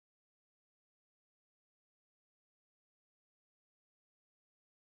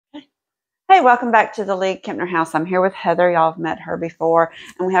Hey, welcome back to the League-Kempner house. I'm here with Heather. Y'all have met her before,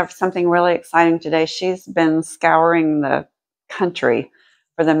 and we have something really exciting today. She's been scouring the country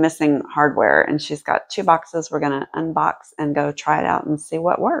for the missing hardware, and she's got 2 boxes we're going to unbox and go try it out and see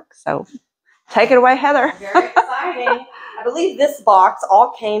what works. So take it away, Heather. Very exciting. I believe this box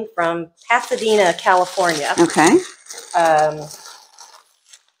all came from Pasadena, California. Okay. I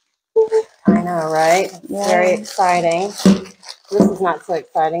know, right? Yeah. Very exciting. This is not so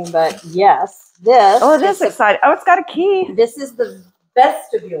exciting, but yes, this. Oh, it is exciting. Oh, it's got a key. This is the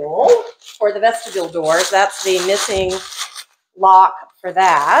vestibule for the vestibule doors. That's the missing lock for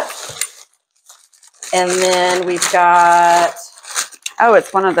that. And then we've got. Oh,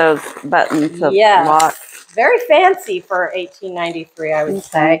 it's one of those buttons to lock. Very fancy for 1893, I would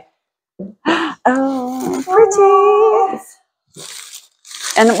say. Oh, pretty.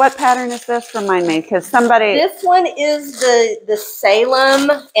 And what pattern is this? Remind me, because somebody. This one is the Salem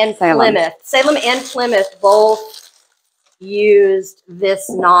and Plymouth. Salem and Plymouth both used this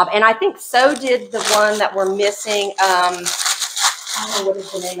knob, and I think so did the one that we're missing. I don't know what is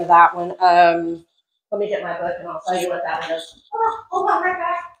the name of that one. Let me get my book and I'll tell you what that is. Oh, hold on, right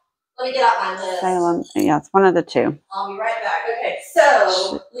back. Let me get out my list. Salem, yeah, it's one of the 2. I'll be right back. Okay,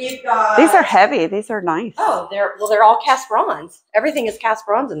 so we've got. These are heavy. These are nice. Oh, they're all cast bronze. Everything is cast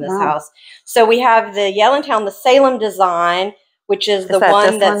bronze in this house. So we have the Yellentown, the Salem design, which is the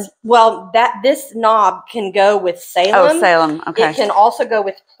one that's this knob can go with Salem. Oh, Salem. Okay. It can also go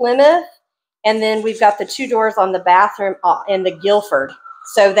with Plymouth, and then we've got the 2 doors on the bathroom and the Guilford.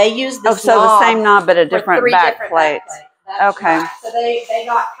 So they use this. Oh, so the same knob but a different back plate. Okay. Right. So they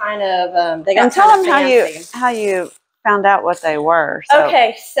got kind of they got. And tell them how you found out what they were. So.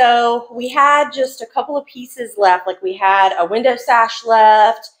 Okay, so we had just a couple of pieces left. Like we had a window sash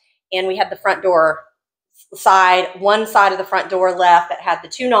left, and we had the front door one side of the front door left that had the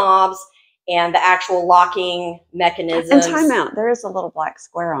 2 knobs and the actual locking mechanism. And time out. There is a little black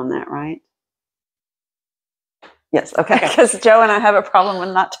square on that, right? Yes, okay, because Joe and I have a problem with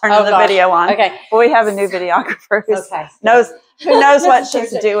not turning the video on. Okay. But we have a new videographer who knows what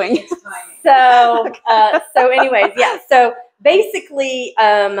she's doing. So, so anyways, yeah. So basically,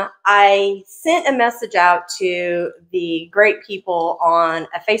 I sent a message out to the great people on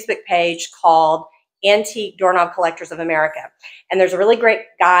a Facebook page called Antique Doorknob Collectors of America. And there's a really great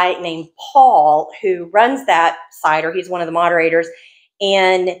guy named Paul who runs that site, or he's one of the moderators.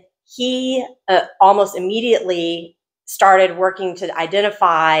 And he almost immediately started working to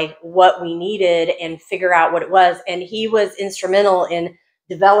identify what we needed and figure out what it was. And he was instrumental in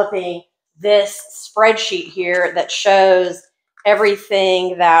developing this spreadsheet here that shows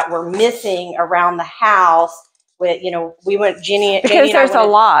everything that we're missing around the house. With, we went, Jenny. Because there's a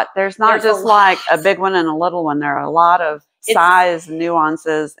lot. There's not just like a big one and a little one. There are a lot of size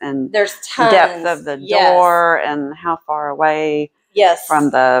nuances and there's tons. Depth of the door and how far away. Yes.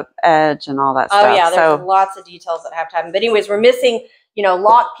 From the edge and all that stuff. Oh, yeah. There's lots of details that have to happen. But anyways, we're missing,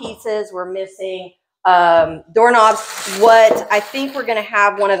 lock pieces. We're missing doorknobs. What I think we're going to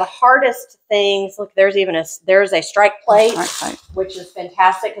have one of the hardest things. Look, there's a strike plate, which is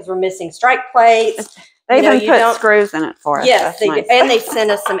fantastic because we're missing strike plates. They even put screws in it for us. Yes, and they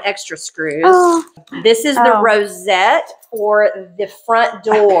sent us some extra screws. Oh. This is the rosette for the front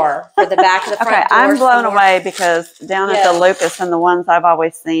door, for the back of the front door. I'm blown away because down at the Lucas and the ones I've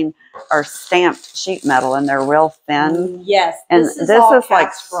always seen are stamped sheet metal and they're real thin. Yes. And this is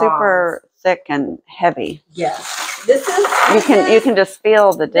like super thick and heavy. Yes. This is you can just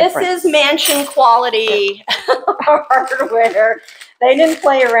feel the difference. This is mansion quality hardware. They didn't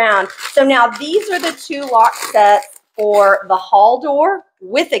play around. So now these are the 2 lock sets for the hall door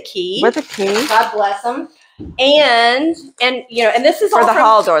with a key. With a key. God bless them. And this is for the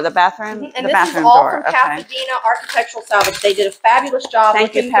hall door, the bathroom. And the this is all from Pasadena Architectural Salvage. They did a fabulous job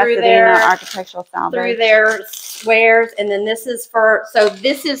looking through Architectural Salvage. Through their squares. And then this is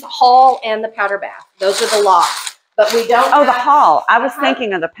this is hall and the powder bath. Those are the locks. But we don't. Oh, the hall. I was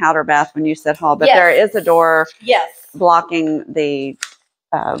thinking of the powder bath when you said hall, but there is a door. Yes. Blocking the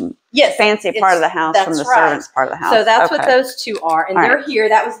fancy part of the house from the servants part of the house. So that's what those 2 are. And they're here.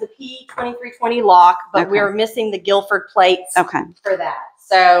 That was the P2320 lock, but we were missing the Guilford plates for that.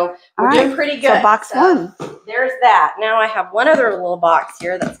 So we're doing pretty good. So box 1. There's that. Now I have one other little box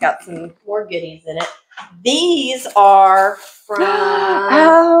here that's got some more goodies in it. These are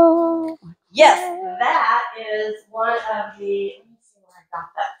from... Yes, that is one of the... Let me see where I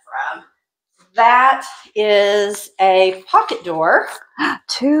got that from. That is a pocket door.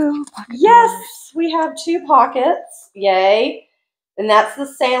 2 pocket doors. We have 2 pockets. Yay. And that's the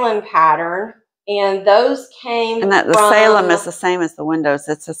Salem pattern. And those came and that the from, Salem is the same as the windows.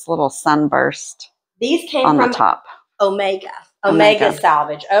 It's this little sunburst. These came on from the top. Omega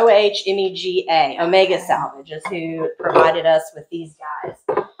Salvage, OHMEGA. Omega Salvage is who provided us with these guys,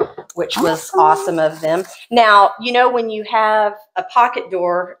 which was awesome of them. Now, you know, when you have a pocket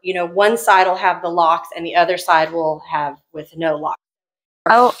door, you know, one side will have the locks and the other side will have with no lock.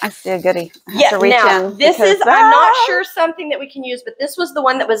 Oh, I see a goodie. Yeah, now this is, I'm not sure something that we can use, but this was the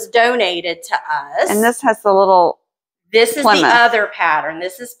one that was donated to us. And this has the little This is Plymouth. The other pattern.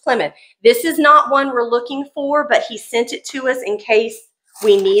 This is Plymouth. This is not one we're looking for, but he sent it to us in case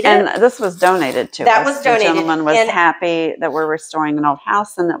we need it. And this was donated to us. That was donated. The gentleman was happy that we're restoring an old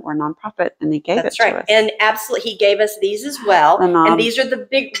house and that we're nonprofit, and he gave it to us. And absolutely, he gave us these as well. And these are the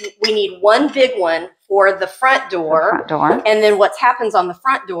big, we need one big one for the front door. And then what happens on the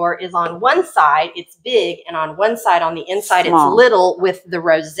front door is on one side, it's big, and on one side, on the inside, it's little with the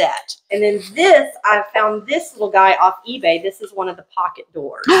rosette. And then this, I found this little guy off eBay. This is one of the pocket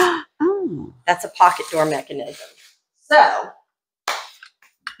doors. Oh. That's a pocket door mechanism. So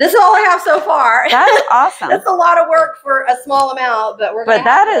this is all I have so far. That's awesome. That's a lot of work for a small amount, but we're going to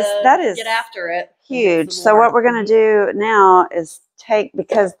get after it. Huge. So what we're going to do now is take,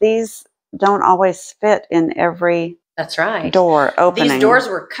 because these don't always fit in every door opening. These doors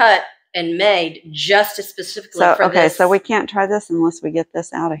were cut and made just as specifically for this. Okay, so we can't try this unless we get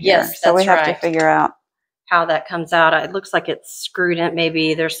this out of here. Yes, so we have to figure out how that comes out. It looks like it's screwed in.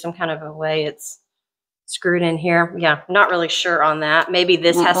 Maybe there's some kind of a way it's screwed in here. Yeah, not really sure on that. Maybe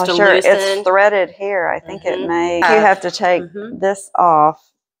this has to loosen. It's threaded here. I think it may. You have to take this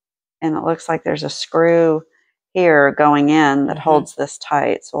off, and it looks like there's a screw here going in that holds this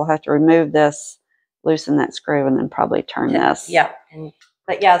tight. So we'll have to remove this, loosen that screw, and then probably turn this. Yeah.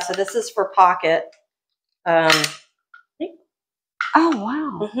 But yeah, so this is for pocket. Oh,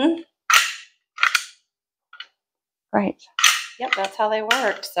 wow. Great. Yep, that's how they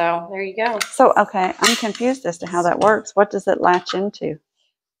work. So there you go. So, okay, I'm confused as to how that works. What does it latch into?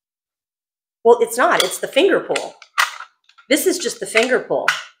 Well, it's not. It's the finger pull. This is just the finger pull.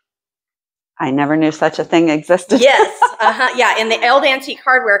 I never knew such a thing existed. Yes. Yeah, in the old antique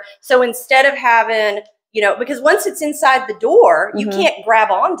hardware. So instead of having, you know, because once it's inside the door, you can't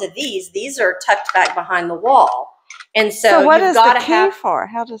grab onto these. These are tucked back behind the wall. And so what is the key for?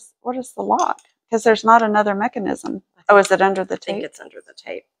 What is the lock? Because there's not another mechanism. Oh, is it under the tape? I think it's under the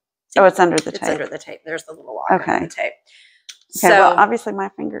tape. Oh, it's under the tape. It's under the tape. There's the little lock under the tape. Okay, well, obviously my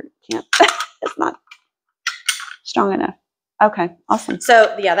finger can't. It's not strong enough. Okay, awesome.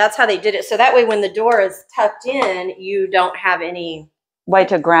 So, yeah, that's how they did it. So that way when the door is tucked in, you don't have any way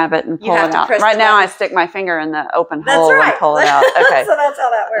to grab it and pull it out. Right now I stick my finger in the open hole and pull it out. Okay. So that's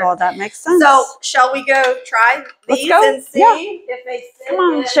how that works. Well, that makes sense. So shall we go try these and see if they fit? Come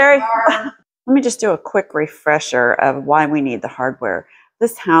on, Sherry. Let me just do a quick refresher of why we need the hardware.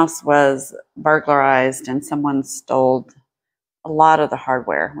 This house was burglarized and someone stole a lot of the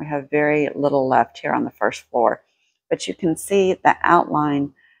hardware. We have very little left here on the first floor, but you can see the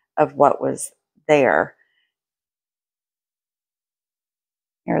outline of what was there.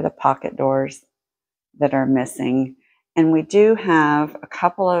 Here are the pocket doors that are missing. And we do have a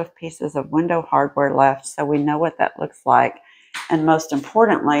couple of pieces of window hardware left, so we know what that looks like. And most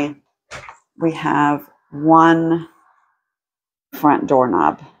importantly, we have one front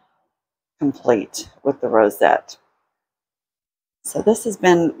doorknob complete with the rosette. So this has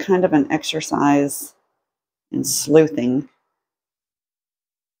been kind of an exercise in sleuthing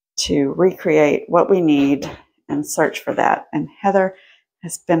to recreate what we need and search for that. And Heather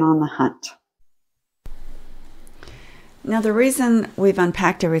has been on the hunt. Now, the reason we've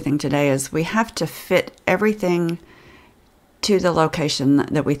unpacked everything today is we have to fit everything to the location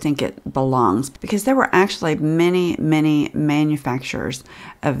that we think it belongs, because there were actually many manufacturers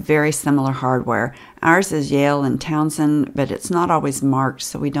of very similar hardware. Ours is Yale and Townsend, but it's not always marked,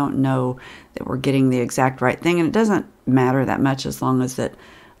 so we don't know that we're getting the exact right thing, and it doesn't matter that much as long as it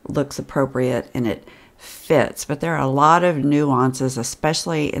looks appropriate and it fits. But there are a lot of nuances,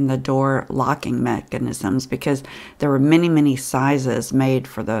 especially in the door locking mechanisms, because there were many sizes made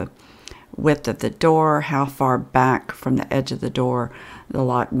for the width of the door, how far back from the edge of the door the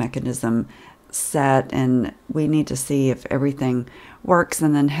lock mechanism set, and we need to see if everything works,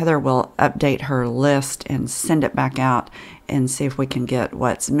 and then Heather will update her list and send it back out and see if we can get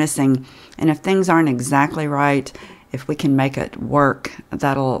what's missing. And if things aren't exactly right, if we can make it work,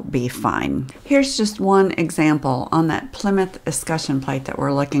 that'll be fine. Here's just one example on that Plymouth escutcheon plate that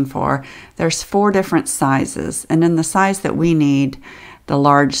we're looking for. There's 4 different sizes, and in the size that we need, the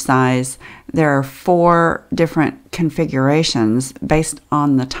large size, there are 4 different configurations based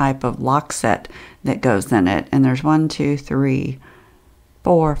on the type of lock set that goes in it. And there's 1, 2, 3,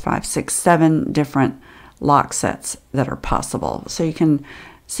 4, 5, 6, 7 different lock sets that are possible. So you can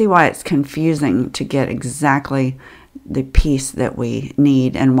see why it's confusing to get exactly the piece that we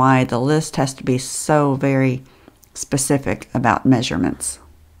need and why the list has to be so very specific about measurements.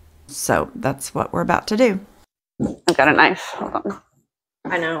 So that's what we're about to do. I've got a knife. Hold on.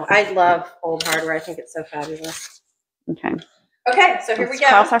 I know. I love old hardware. I think it's so fabulous. Okay. Okay, so here we go.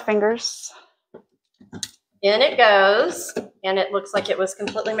 Cross our fingers. In it goes, and it looks like it was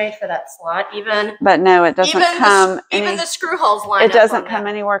completely made for that slot. But no, it doesn't come. Even the screw holes line up. It doesn't come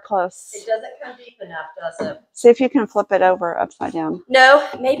anywhere close. It doesn't come deep enough, does it? See if you can flip it over upside down. No,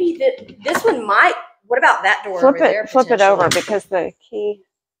 maybe this one might. What about that door over there? Flip it over because the key.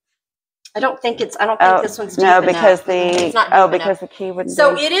 I don't think this one's deep enough. No, because because the key wouldn't.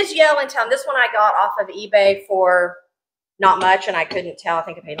 So it is Yale in town. This one I got off of eBay for not much, and I couldn't tell. I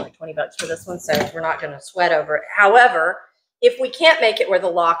think I paid like $20 for this one, so we're not going to sweat over it. However, if we can't make it where the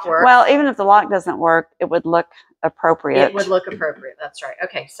lock works, well, even if the lock doesn't work, it would look appropriate. It would look appropriate. That's right.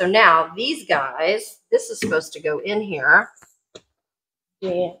 Okay, so now these guys, this is supposed to go in here.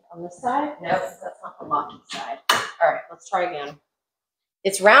 Yeah, on this side? No, that's not the locking side. All right, let's try again.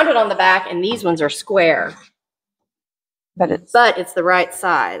 It's rounded on the back, and these ones are square. But it's the right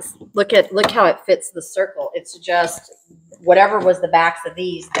size. Look how it fits the circle. It's just whatever was the backs of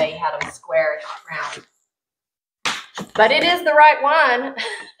these, they had them square, not round. But it is the right one,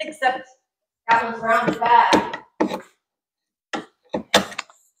 except that one's rounded back.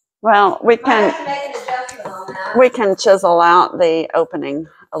 Well, we can make an adjustment on that. We can chisel out the opening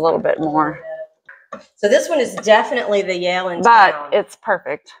a little bit more. So this one is definitely the Yale in town. But it's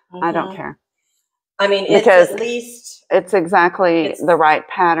perfect. I don't care. I mean, it's it's exactly the right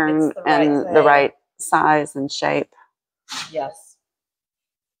pattern and the right size and shape. Yes.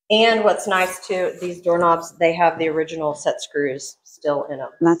 And what's nice too, these doorknobs, they have the original set screws still in them.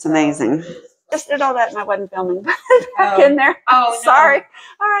 That's amazing. Just did all that and I wasn't filming back in there. Oh, sorry. No.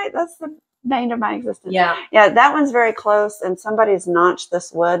 All right, that's the bane of my existence. Yeah. Yeah, that one's very close, and somebody's notched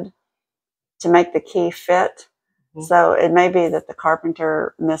this wood to make the key fit. Mm-hmm. So it may be that the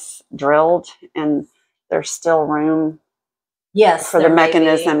carpenter misdrilled and there's still room for the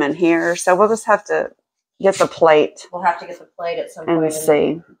mechanism in here. So we'll just have to get the plate. We'll have to get the plate at some point. And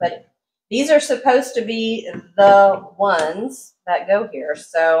see. But these are supposed to be the ones that go here.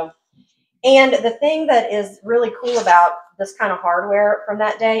 So, and the thing that is really cool about this kind of hardware from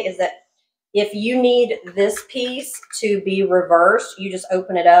that day is that if you need this piece to be reversed, you just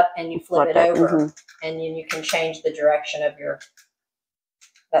open it up and you flip it over. Mm-hmm. And then you can change the direction of your,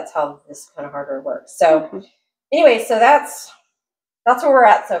 that's how this kind of hardware works. So anyway, so that's where we're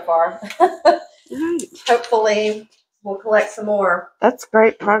at so far. Right. Hopefully we'll collect some more. That's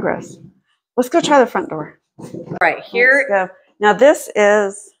great progress. Let's go try the front door. Right here. Let's go. Now this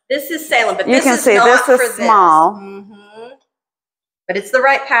is Salem, but you can see this is small. Mm-hmm. But it's the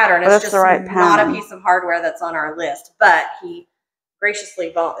right pattern. It's just not a piece of hardware that's on our list. But he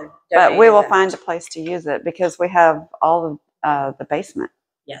graciously donated. But we will find a place to use it because we have all of the basement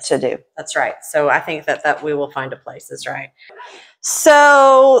to do. That's right. So I think that we will find a place. That's right.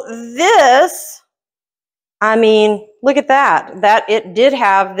 So this, I mean, look at that. That it did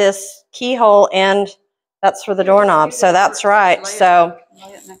have this keyhole, and that's for the doorknob. So that's right. So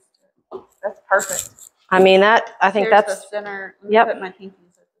that's perfect. I mean, I think that's the center. Yep. Put my pinkies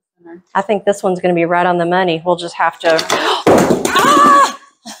at the center. I think this one's going to be right on the money. We'll just have to. Ah!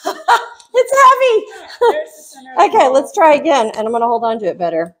 It's heavy. Okay, let's try again, and I'm going to hold on to it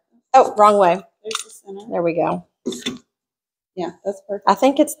better. Oh, wrong way. There's the center. There we go. Yeah, that's perfect. I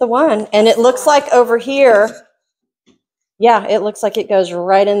think it's the one, and it looks like over here. Yeah, it looks like it goes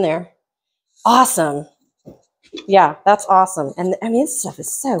right in there. Awesome. Yeah, that's awesome. And I mean, this stuff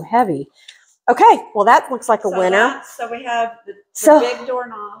is so heavy. Okay, well, that looks like a winner. So we have the big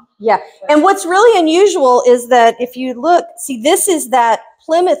doorknob. Yeah, and what's really unusual is that if you look, see, this is that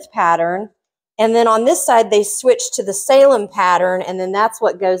Plymouth pattern, and then on this side, they switched to the Salem pattern, and then that's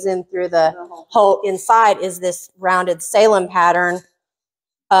what goes in through the hole inside is this rounded Salem pattern.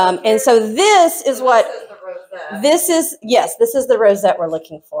 And so this is what, this is the rosette we're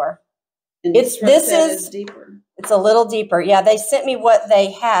looking for. And this is deeper. It's a little deeper. Yeah, they sent me what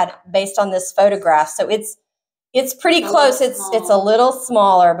they had based on this photograph. So it's pretty close. It's a little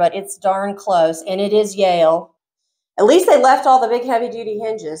smaller, but it's darn close. And it is Yale. At least they left all the big heavy duty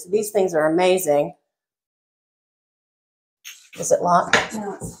hinges. These things are amazing. Is it locked?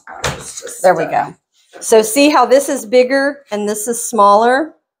 No, it's just there we go. So see how this is bigger and this is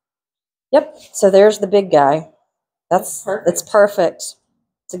smaller? Yep. So there's the big guy. That's perfect. It's perfect.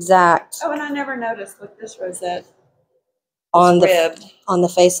 It's exact. Oh, and I never noticed with this rosette on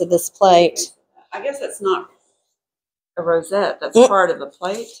the face of this plate. I guess it's not a rosette. That's part of the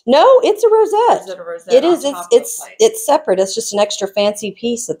plate. No, it's a rosette. Is it a rosette? It is. It's separate. It's just an extra fancy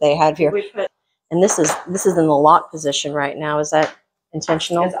piece that they have here. And this is in the lock position right now. Is that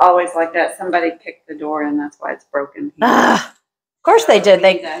intentional? It's always like that. Somebody picked the door and that's why it's broken. Of course they did.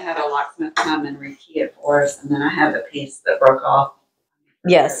 They had a locksmith come and rekey it for us, and then I have a piece that broke off.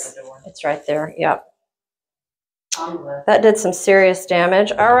 Yes, it's right there. Yep. That did some serious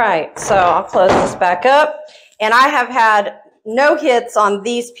damage. All right, so I'll close this back up. And I have had no hits on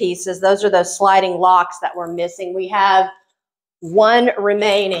these pieces. Those are those sliding locks that were missing. We have one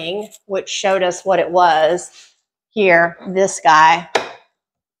remaining, which showed us what it was here, this guy.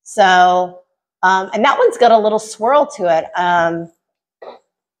 So, and that one's got a little swirl to it.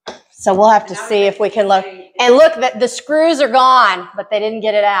 So we'll have to see if we can look. And look, the screws are gone, but they didn't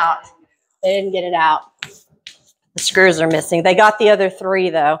get it out. They didn't get it out. The screws are missing. They got the other three,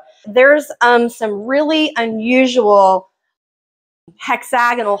 though. There's some really unusual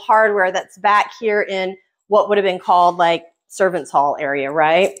hexagonal hardware that's back here in what would have been called like servants' hall area,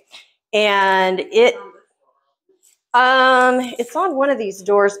 right? And it's on one of these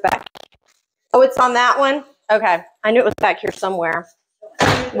doors back. Oh, it's on that one? Okay. I knew it was back here somewhere.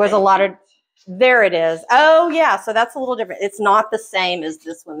 There's a lot of, there it is. Oh, yeah. So that's a little different. It's not the same as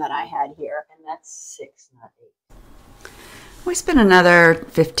this one that I had here. And that's 6, not 8. We spent another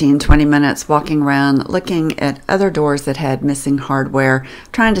 15-20 minutes walking around looking at other doors that had missing hardware,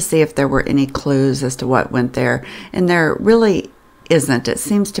 trying to see if there were any clues as to what went there. And there really isn't. It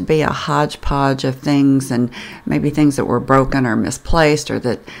seems to be a hodgepodge of things, and maybe things that were broken or misplaced or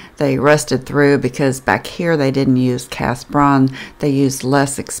that they rusted through, because back here they didn't use cast bronze. They used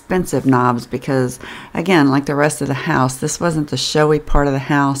less expensive knobs because, again, like the rest of the house, this wasn't the showy part of the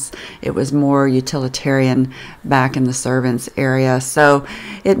house. It was more utilitarian back in the servants area. So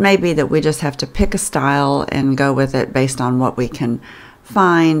it may be that we just have to pick a style and go with it based on what we can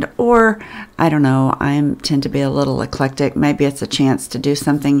find, or I don't know, I tend to be a little eclectic. Maybe it's a chance to do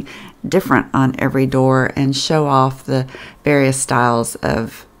something different on every door and show off the various styles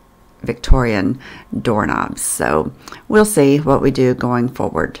of Victorian doorknobs. So we'll see what we do going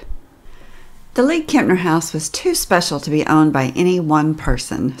forward. The League-Kempner house was too special to be owned by any one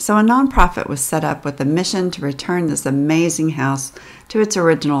person, so a nonprofit was set up with a mission to return this amazing house to its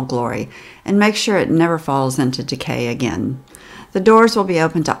original glory and make sure it never falls into decay again. The doors will be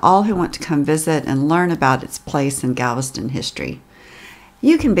open to all who want to come visit and learn about its place in Galveston history.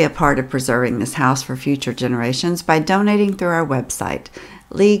 You can be a part of preserving this house for future generations by donating through our website,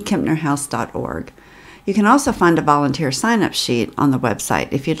 League-Kempnerhouse.org. You can also find a volunteer sign-up sheet on the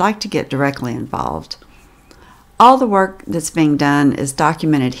website if you'd like to get directly involved. All the work that's being done is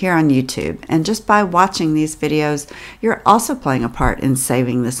documented here on YouTube, and just by watching these videos, you're also playing a part in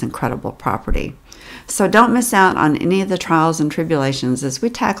saving this incredible property. So don't miss out on any of the trials and tribulations as we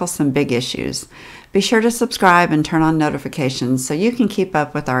tackle some big issues. Be sure to subscribe and turn on notifications so you can keep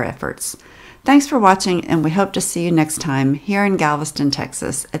up with our efforts. Thanks for watching, and we hope to see you next time here in Galveston,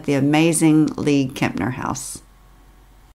 Texas at the amazing League-Kempner house.